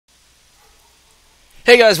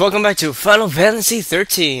Hey guys, welcome back to Final Fantasy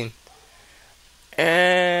 13.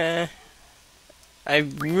 I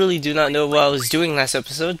really do not know what I was doing last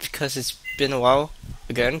episode because it's been a while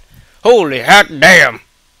again. Holy hot damn!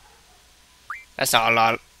 That's not a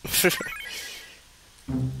lot.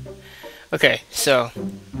 Okay, so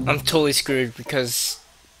I'm totally screwed because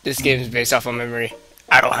this game is based off of memory.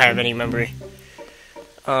 I don't have any memory.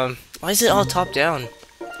 Why is it all top down?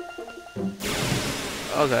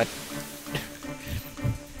 Oh god.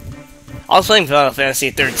 I was playing Final Fantasy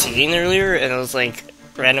 13 earlier, and it was like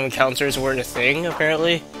random encounters weren't a thing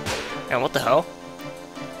apparently. And what the hell?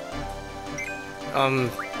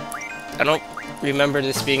 I don't remember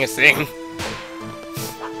this being a thing.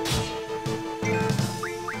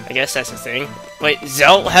 I guess that's a thing. Wait,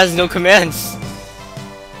 Zell has no commands.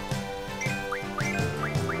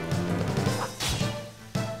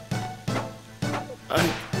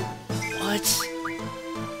 What?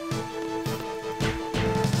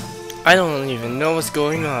 I don't even know what's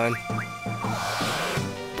going on.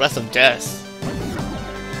 Breath of Death.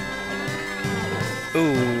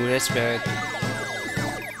 Ooh, that's bad.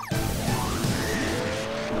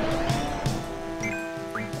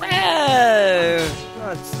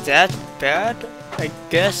 Not that bad, I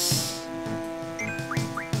guess.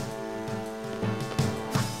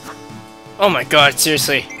 Oh my god,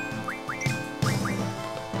 seriously.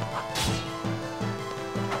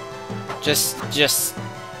 Just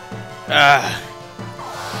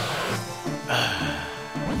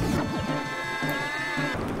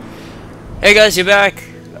Hey guys, you're back.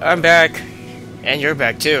 I'm back. And you're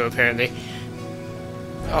back too, apparently.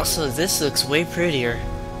 Also, this looks way prettier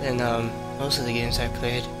than most of the games I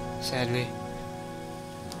played, sadly.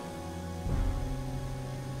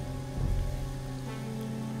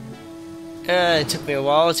 It took me a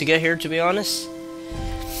while to get here, to be honest.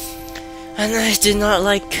 And I did not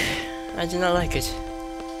like it.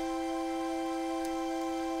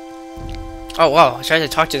 Oh wow, I tried to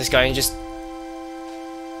talk to this guy and just...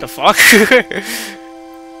 The fuck?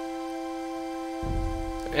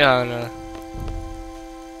 Yeah, I don't know.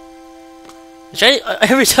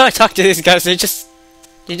 Every time I talk to these guys, they just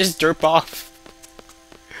derp off.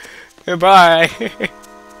 Goodbye.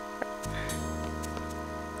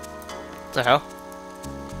 What the hell?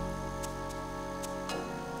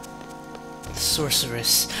 The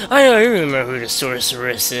sorceress. I remember who the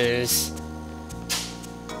sorceress is.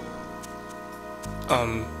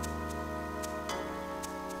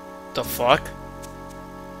 The fuck?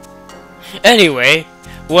 Anyway,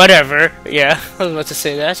 whatever. Yeah, I was about to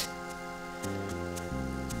say that.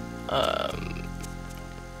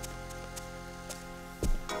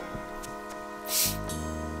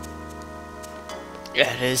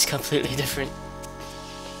 Yeah, it is completely different.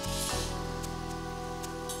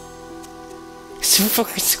 It's a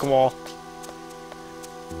fucking squall.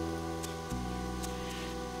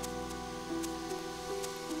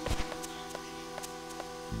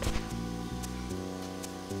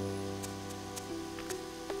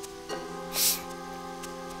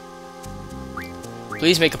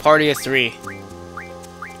 Please make a party of 3.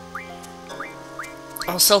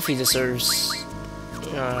 Oh, Selfie deserves...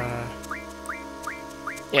 yeah,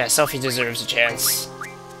 Selfie deserves a chance.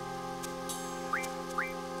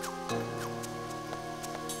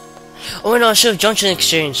 Oh no, I should have Junction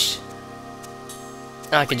exchanged.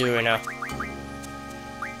 No, I can do it right now.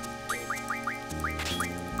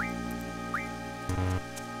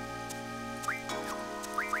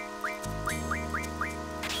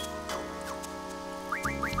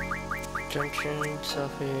 Junction,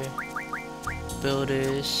 selfie,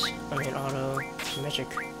 abilities, auto, magic.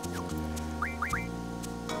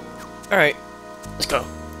 Alright, let's go.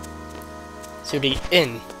 To the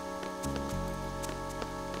inn.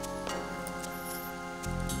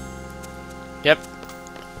 Yep.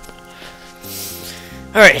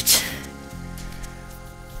 Alright.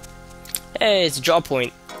 Hey, it's a draw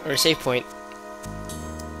point, or a save point.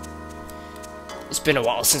 It's been a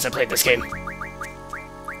while since I played this game.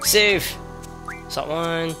 Save! Slot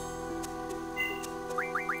 1.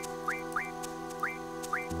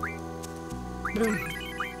 Boom.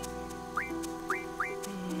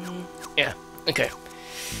 Yeah, okay.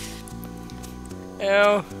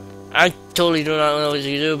 Now, I totally do not know what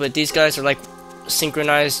you do, but these guys are like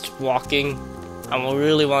synchronized walking. I will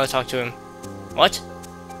really want to talk to him. What?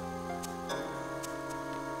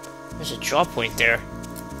 There's a draw point there.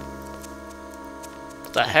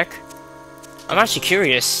 What the heck? I'm actually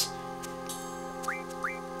curious.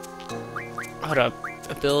 Hold up.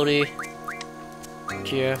 Ability.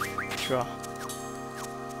 GF. Draw.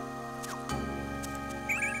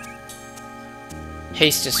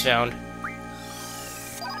 Haste is found.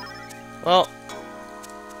 Well,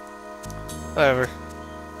 Whatever.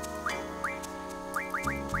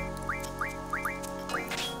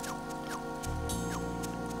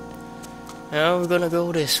 Now we're gonna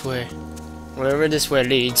go this way. Wherever this way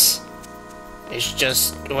leads. It's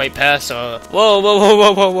just a white path, so... Whoa, whoa, whoa,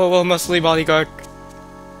 whoa, whoa, whoa, whoa, muscly bodyguard.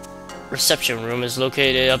 Reception room is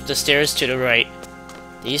located up the stairs to the right.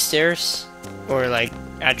 These stairs? Or, like,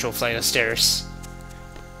 actual flight of stairs?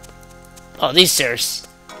 Oh, these stairs.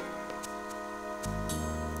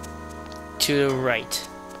 To the right.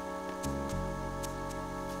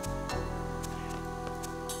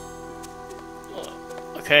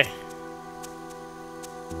 Okay.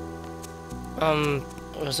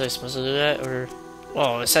 Was I supposed to do that, or...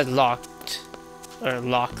 Oh, it said locked. Or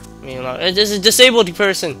lock. I mean, lock. This is a disabled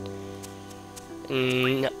person!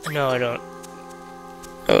 No, no, I don't.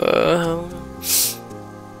 Oh.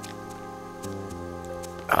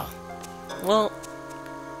 Well...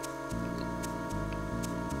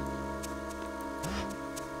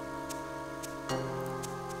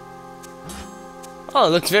 Oh,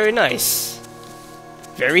 it looks very nice.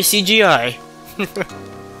 Very CGI.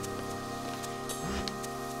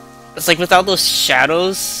 It's like without those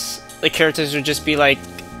shadows, the characters would just be like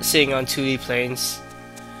sitting on 2D planes.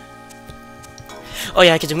 Oh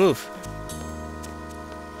yeah, I get to move.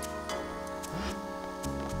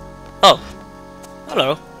 Oh.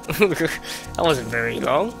 Hello. That wasn't very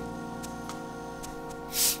long.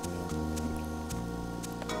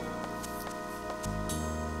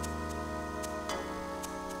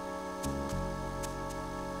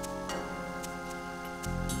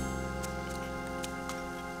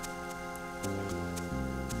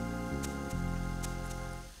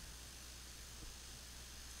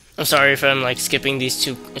 I'm sorry if I'm like skipping these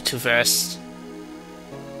too fast.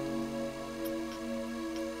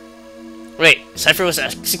 Wait, Cypher was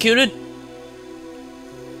executed?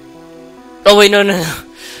 Oh wait, no, no, no.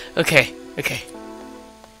 Okay, okay.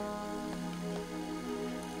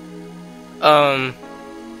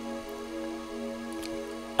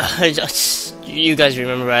 You guys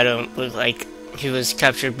remember, I don't look like he was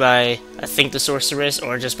captured by, I think, the sorceress,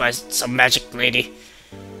 or just by some magic lady.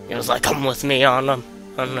 It was like, come with me on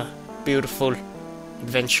a beautiful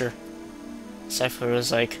adventure. Cypher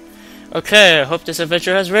was like, okay, I hope this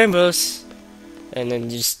adventure has rainbows. And then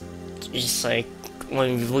just like,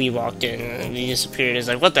 when we walked in, and he disappeared. It's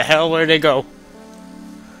like, what the hell, where'd they go?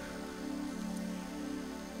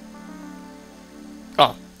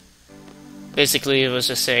 Oh. Basically, it was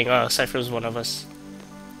just saying, oh, Cypher was one of us.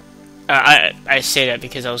 I say that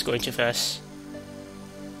because I was going too fast.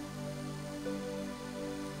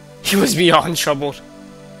 He was beyond troubled.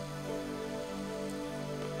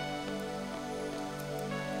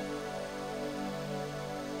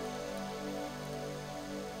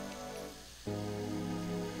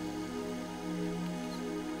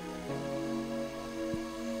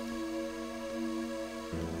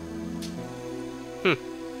 Hmm.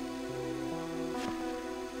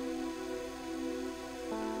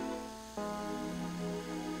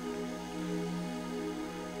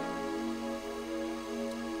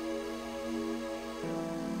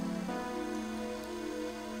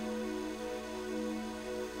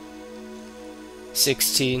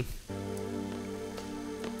 $16.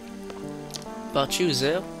 About you,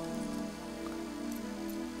 Zale?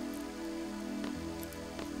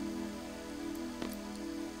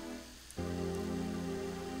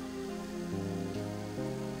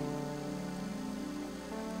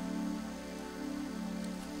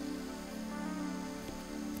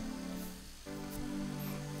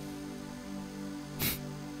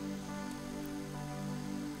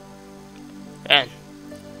 Man.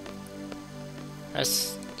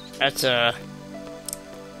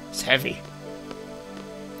 It's heavy.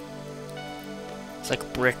 It's like a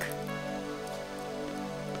brick.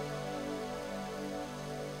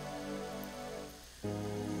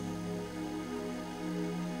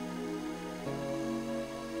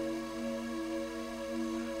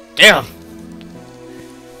 Damn!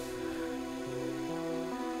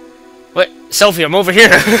 What? Selfie, I'm over here!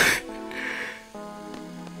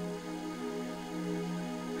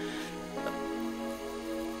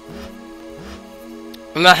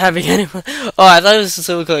 I'm not having anyone. Oh, I thought it was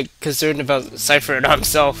so like concerned about Cypher and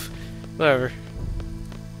himself. Whatever.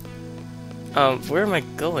 Where am I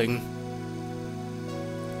going?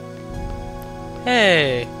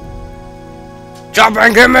 Hey! Jump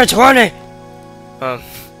and give me 20!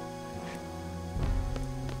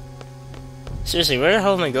 Seriously, where the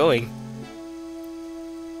hell am I going?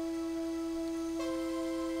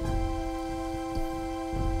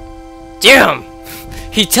 Damn!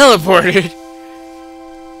 He teleported!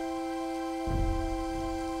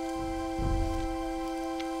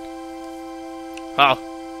 wow,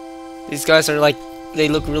 these guys are like, they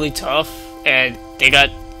look really tough, and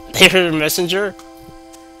they're a messenger.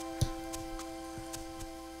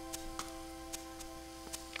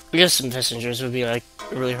 I guess some messengers would be like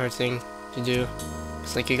a really hard thing to do.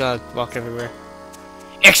 It's like you gotta walk everywhere.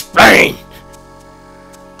 Explain!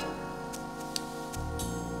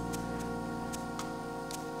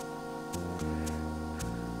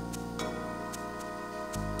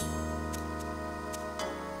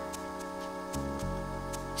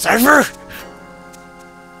 Cypher!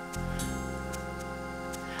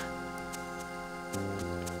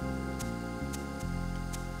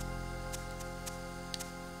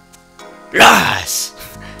 Yes!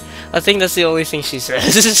 I think that's the only thing she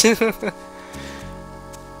says.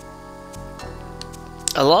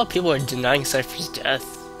 A lot of people are denying Cypher's death.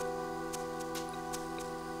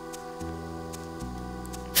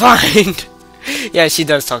 Fine! Yeah, she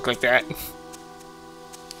does talk like that.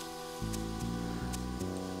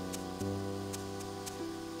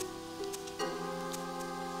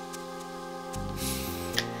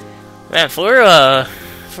 Man, for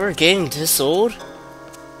a game this old,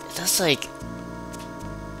 that's like...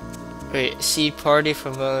 Wait, see party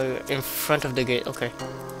from in front of the gate. Okay.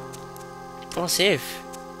 I want to save.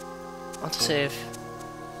 I want to save.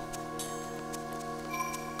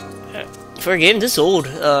 For a game this old,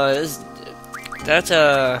 that's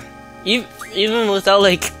even without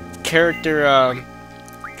like character,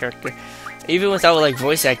 even without like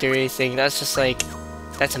voice actor or anything, that's just like,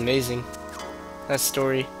 that's amazing. That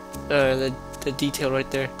story, the detail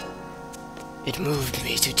right there. It moved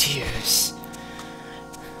me to tears.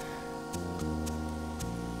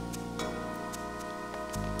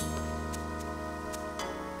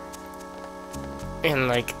 And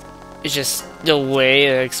like, it's just the way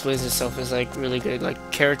it explains itself is like really good.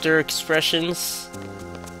 Like character expressions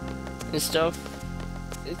and stuff.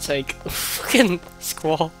 It's like fucking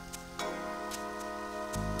Squall.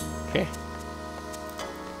 Okay.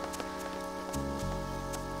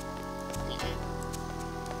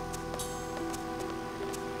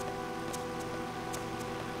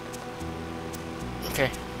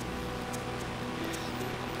 Okay.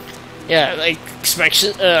 Yeah, like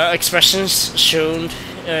expressions shown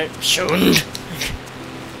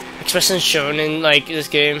expressions shown in like this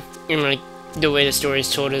game, and like the way the story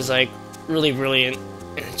is told is like really brilliant,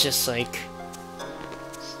 and it's just like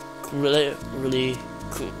really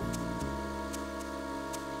cool.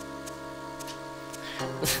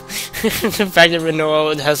 The fact that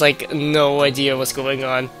Renoa has like no idea what's going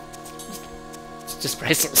on, it's just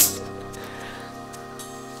priceless.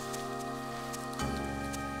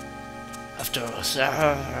 After us.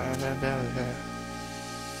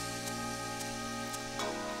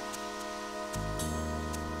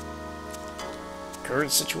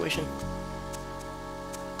 Current situation?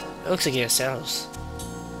 It looks like he has sounds.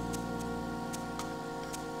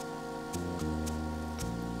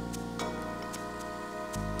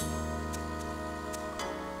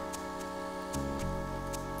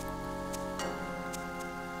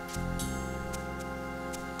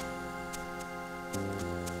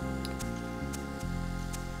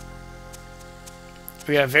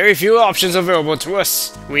 We have very few options available to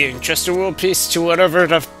us. We entrust the world peace to whatever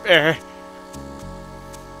the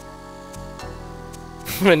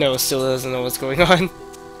Renault still doesn't know what's going on.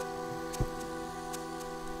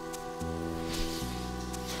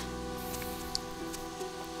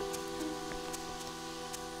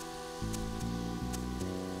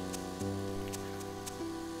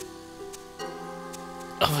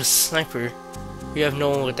 Oh, a sniper. We have no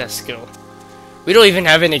one with that skill. We don't even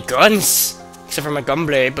have any guns! Except for my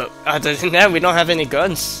gunblade, but other than that, we don't have any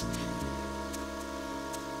guns.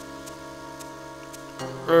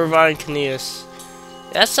 Irvine Caneas.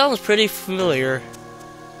 That sounds pretty familiar.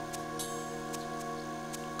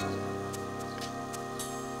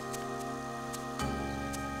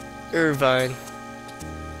 Irvine.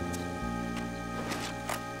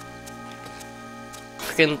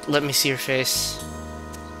 Fucking let me see your face.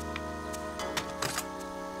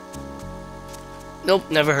 Nope,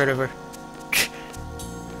 never heard of her.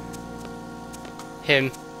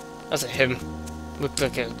 Him. I was like him. Looked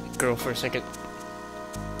like a girl for a second.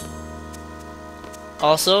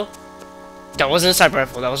 Also, that wasn't a sniper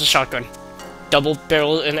rifle, that was a shotgun. Double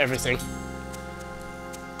barrel and everything.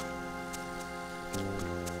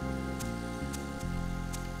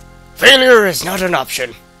 Failure is not an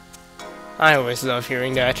option. I always love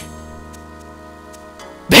hearing that.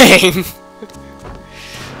 Bang!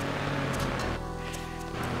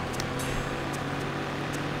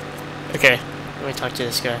 Okay. Let me talk to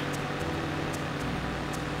this guy.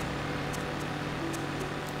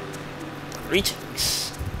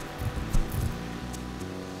 Greetings.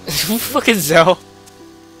 Who fucking Zell?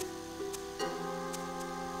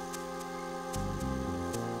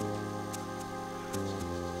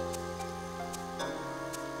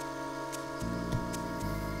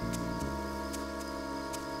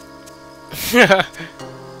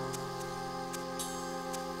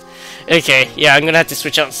 Okay, yeah, I'm gonna have to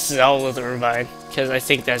switch out Zell with Irvine, because I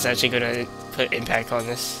think that's actually gonna put impact on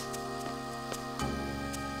this.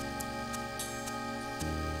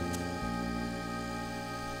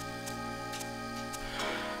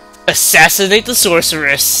 Assassinate the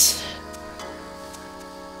sorceress!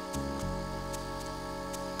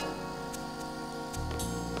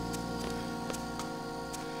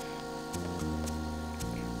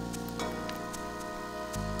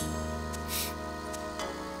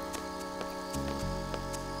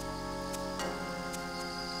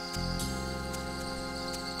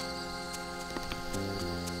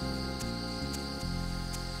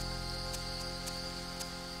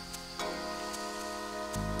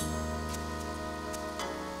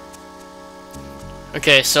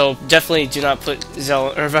 Okay, so definitely do not put Zell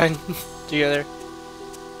and Irvine together.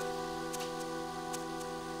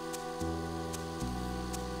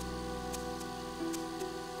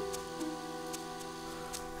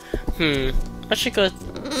 I should go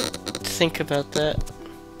think about that.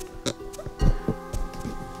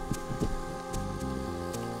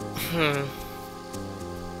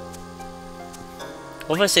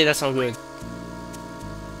 What if I say that's not good?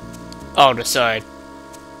 Oh, decide.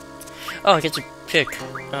 Oh, I get to pick.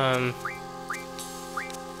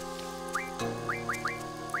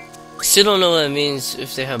 Still don't know what it means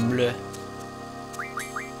if they have bleu.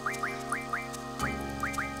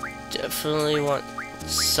 Definitely want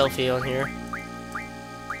selfie on here.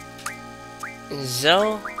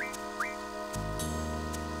 Zell?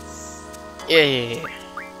 Yeah.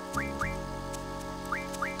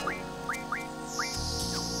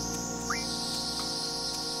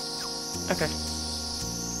 Okay.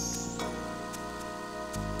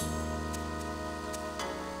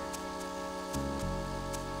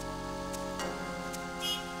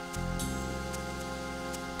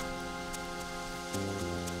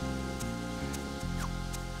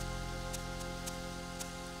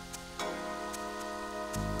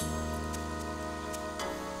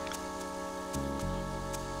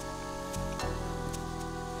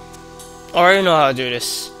 I already know how to do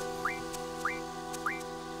this.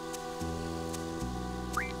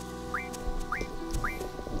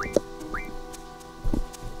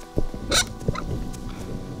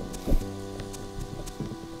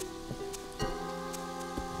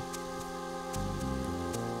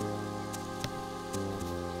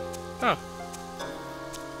 Oh.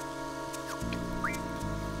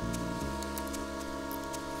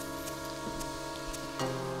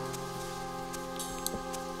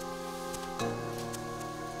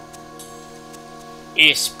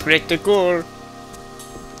 It's pretty cool.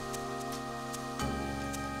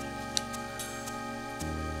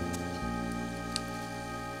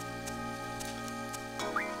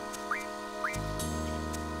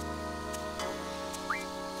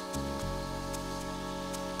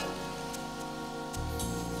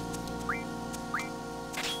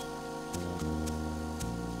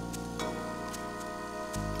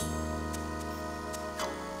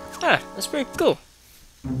 Ah, that's pretty cool.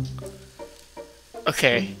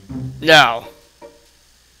 Okay, now,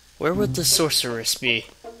 where would the sorceress be?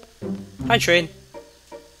 Hi, train.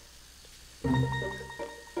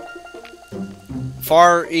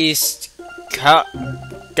 Far East, got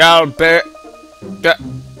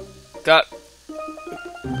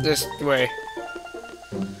this way.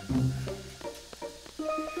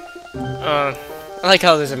 I like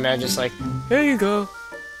how there's a man just like, here you go.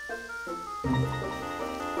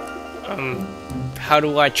 How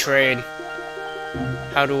do I train?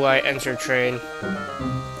 How do I enter train?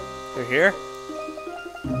 You're here?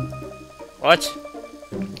 What?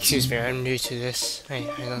 Excuse me, I'm new to this. I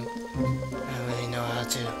don't really know how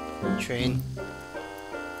to train.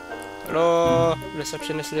 Hello,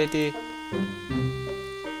 receptionist lady.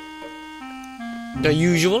 The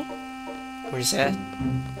usual? Where's that?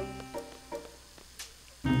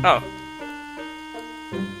 Oh.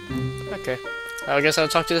 Okay. I guess I'll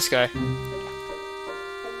talk to this guy.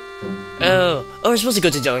 Oh, we're supposed to go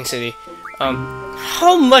to Jelling City.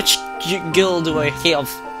 How much gil do I have?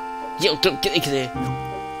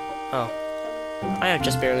 Oh, I have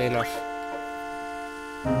just barely enough.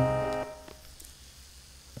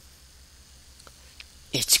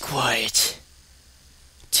 It's quiet.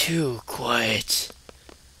 Too quiet.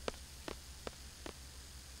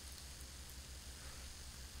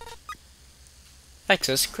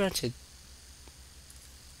 Access granted.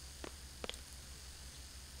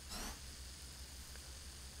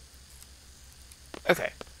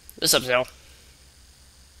 What's up, Zell?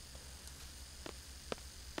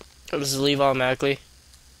 Oh, does it leave automatically?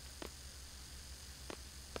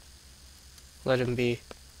 Let him be.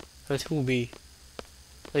 Let who be?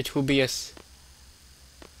 Let who be us?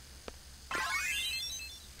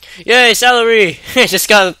 Yay, salary! I just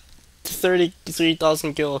got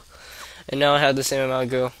 33,000 gil. And now I have the same amount of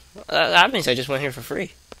gil. That means I just went here for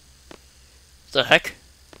free. What the heck?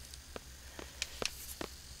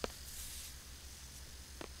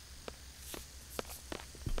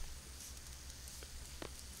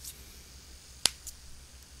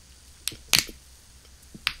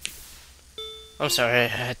 I'm sorry, I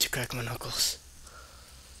had to crack my knuckles.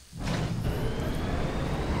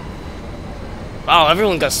 Wow,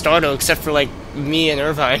 everyone got startled except for, like, me and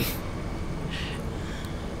Irvine.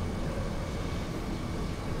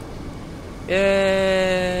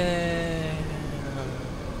 Yeah.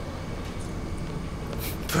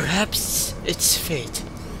 Perhaps it's fate.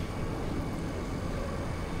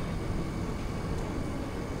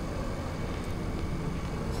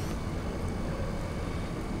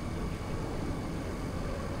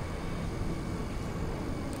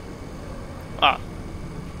 Ah.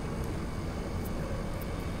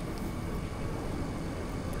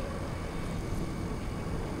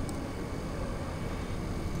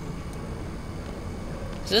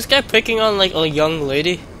 Is this guy picking on, like, a young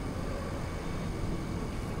lady?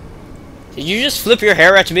 Did you just flip your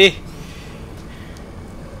hair at me?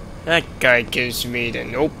 That guy gives me the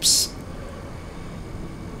nopes.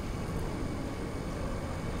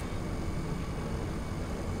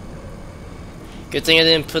 Good thing I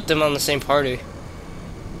didn't put them on the same party.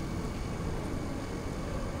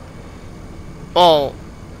 Oh,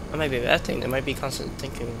 that might be a bad thing. That might be constant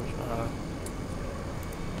thinking.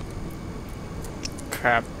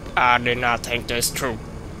 Crap, I did not think this through.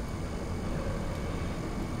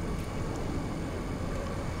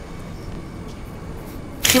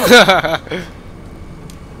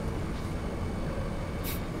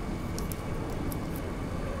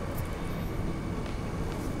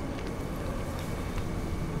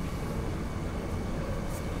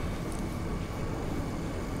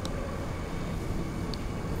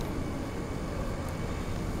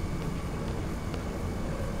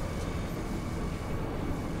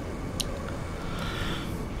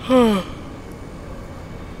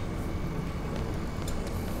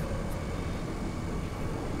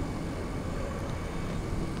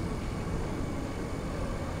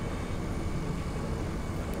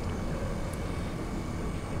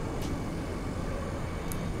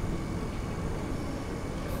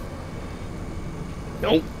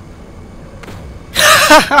 Nope.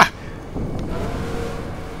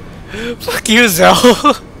 Fuck you, Zell.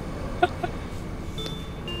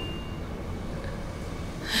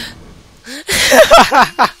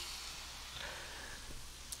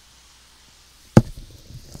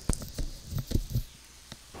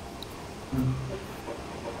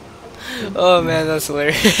 Oh man, that's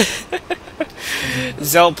hilarious.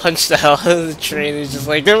 Zell punched the hell out of the train. He's just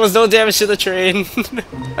like, there was no damage to the train.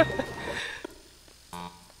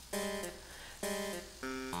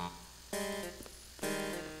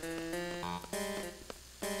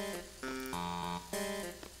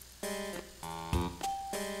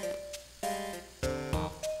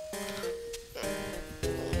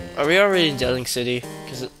 Are we already in Delling City?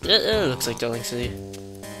 Because it looks like Delling City.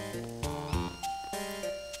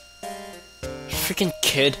 Freaking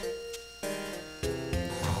kid.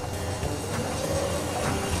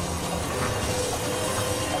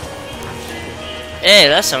 Hey,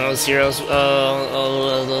 that's some of those heroes,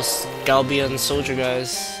 those Galbian soldier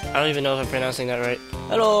guys. I don't even know if I'm pronouncing that right.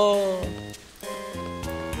 Hello!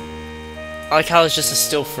 I like how it's just a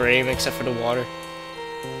still frame except for the water.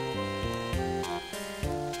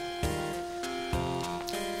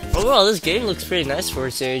 Overall, this game looks pretty nice for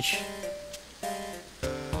its age.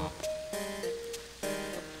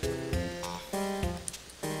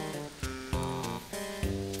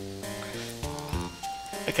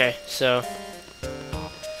 Okay, so...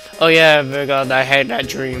 Oh yeah, I forgot I had that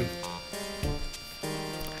dream.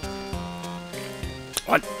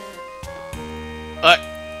 What? What?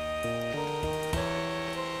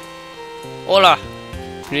 Hola!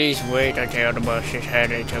 Please wait until the bus is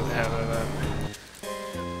headed to heaven.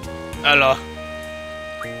 Hello.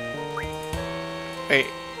 Wait.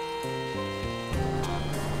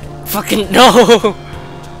 Fucking no!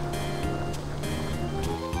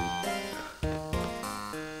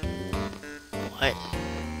 What?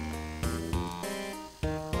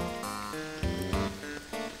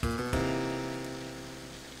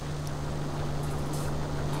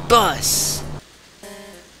 Bus!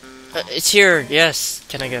 It's here, yes.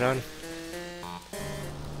 Can I get on?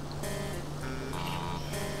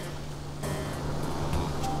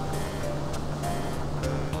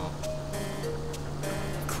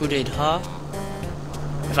 coup d'etat?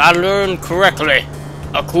 If I learned correctly,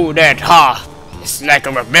 a coup d'etat is like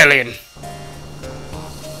a rebellion.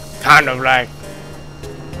 Kind of like.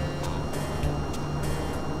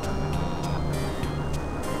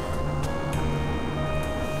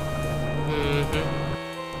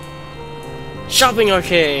 Shopping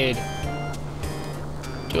arcade!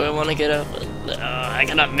 Do I want to get up? I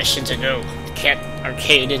got a mission to do. Can't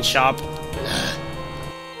arcade and shop.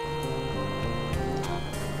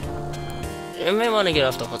 I may want to get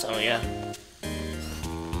off the hotel, yeah.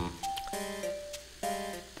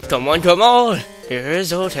 Come on, come on! Here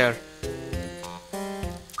is the hotel.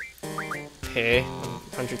 Pay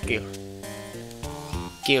 100 gil.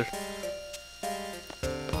 Gil.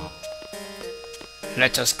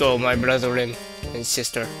 Let us go, my brethren and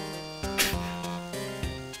sister.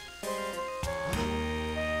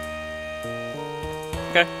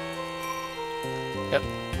 Okay. Yep.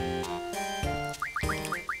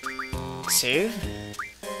 Save.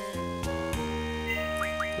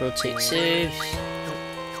 Rotate saves.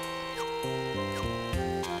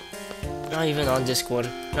 Not even on disc one.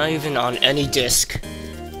 Not even on any disc.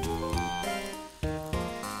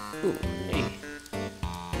 Ooh, hey.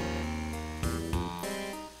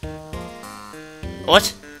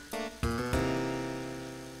 What?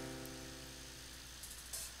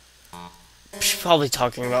 She's probably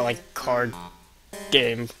talking about like card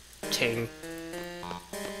game thing.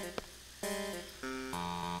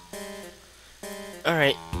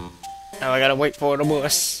 Alright. Now I gotta wait for the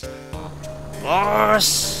bus.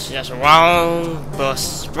 Bus! Yes, wrong.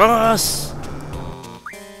 Bus. Bus!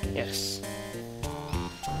 Yes.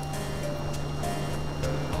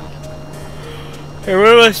 Hey,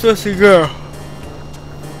 where am I supposed to go?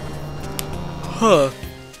 Huh.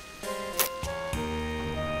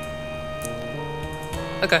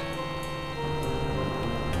 Okay.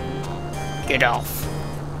 Get off.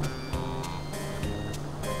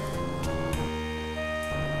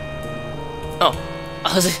 Oh.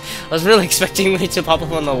 I was really expecting me to pop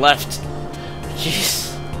up on the left.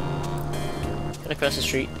 Jeez. Get across the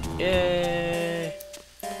street. Yay.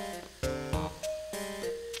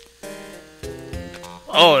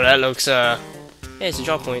 Oh, that looks, hey, it's a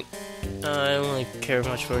drop point. I don't really care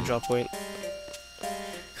much for a drop point.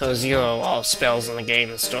 Because, you know, all spells in the game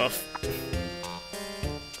and stuff.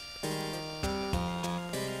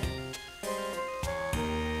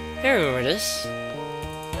 I remember this.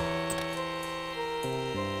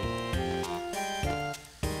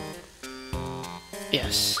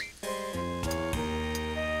 Yes.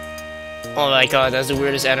 Oh my god, that's the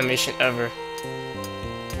weirdest animation ever.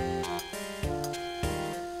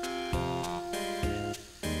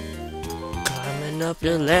 Climbing up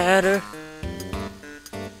the ladder.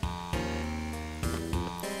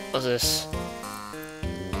 What's this?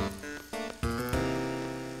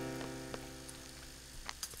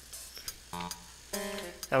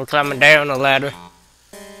 Now we're climbing down the ladder.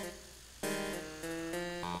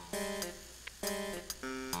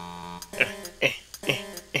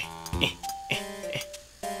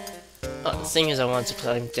 Oh, the thing is, I want to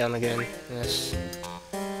climb down again. Yes.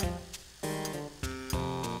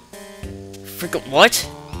 Freaking what?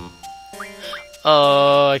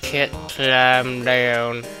 Oh, I can't climb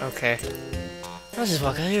down. Okay. I'll just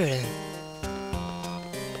walk out here then.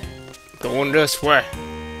 Going this way.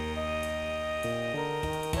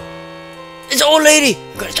 It's an old lady!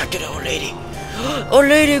 I'm gonna talk to the old lady. Old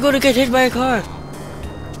lady, you're gonna get hit by a car.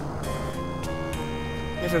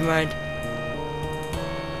 Never mind.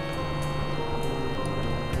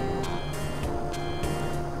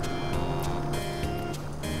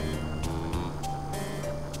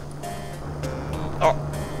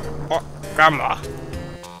 Oh, grandma.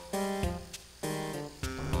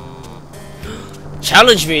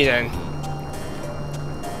 Challenge me then.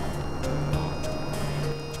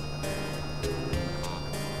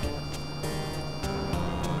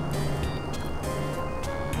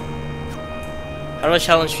 How do I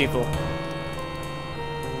challenge people?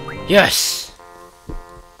 Yes!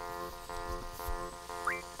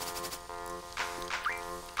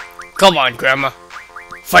 Come on, Grandma.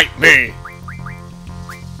 Fight me!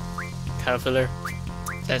 Caterpillar.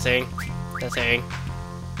 That thing. That thing.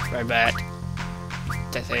 Right back.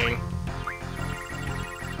 That thing.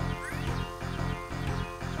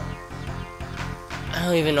 I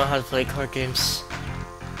don't even know how to play card games.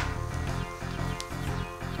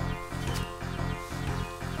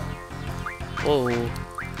 Whoa.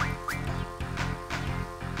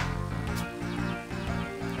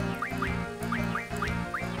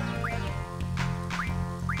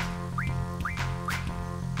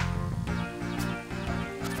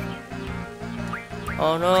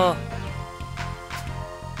 Oh no.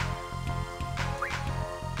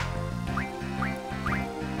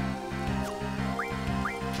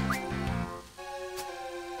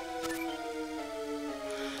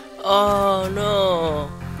 Oh no!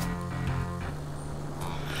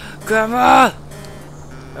 Grandma!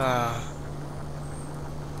 No.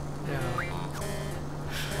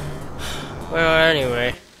 Well,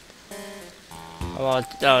 anyway, I'm all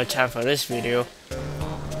out of time for this video.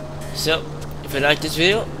 So, if you like this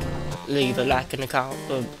video, leave a like in the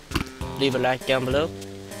comment, leave a like down below.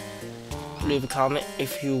 Leave a comment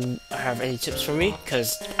if you have any tips for me,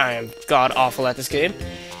 because I am god awful at this game.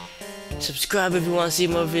 Subscribe if you want to see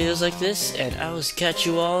more videos like this, and I will catch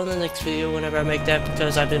you all in the next video whenever I make that,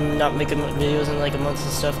 because I've been not making videos in like a month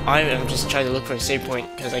and stuff. I am just trying to look for a save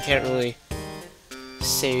point, because I can't really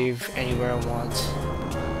save anywhere I want.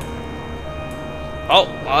 Oh,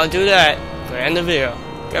 I'll do that. Go end the video.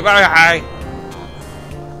 Goodbye.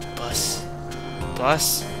 Bus.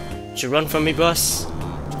 Bus? Did you run from me, bus?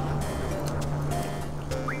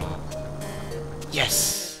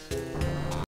 Yes.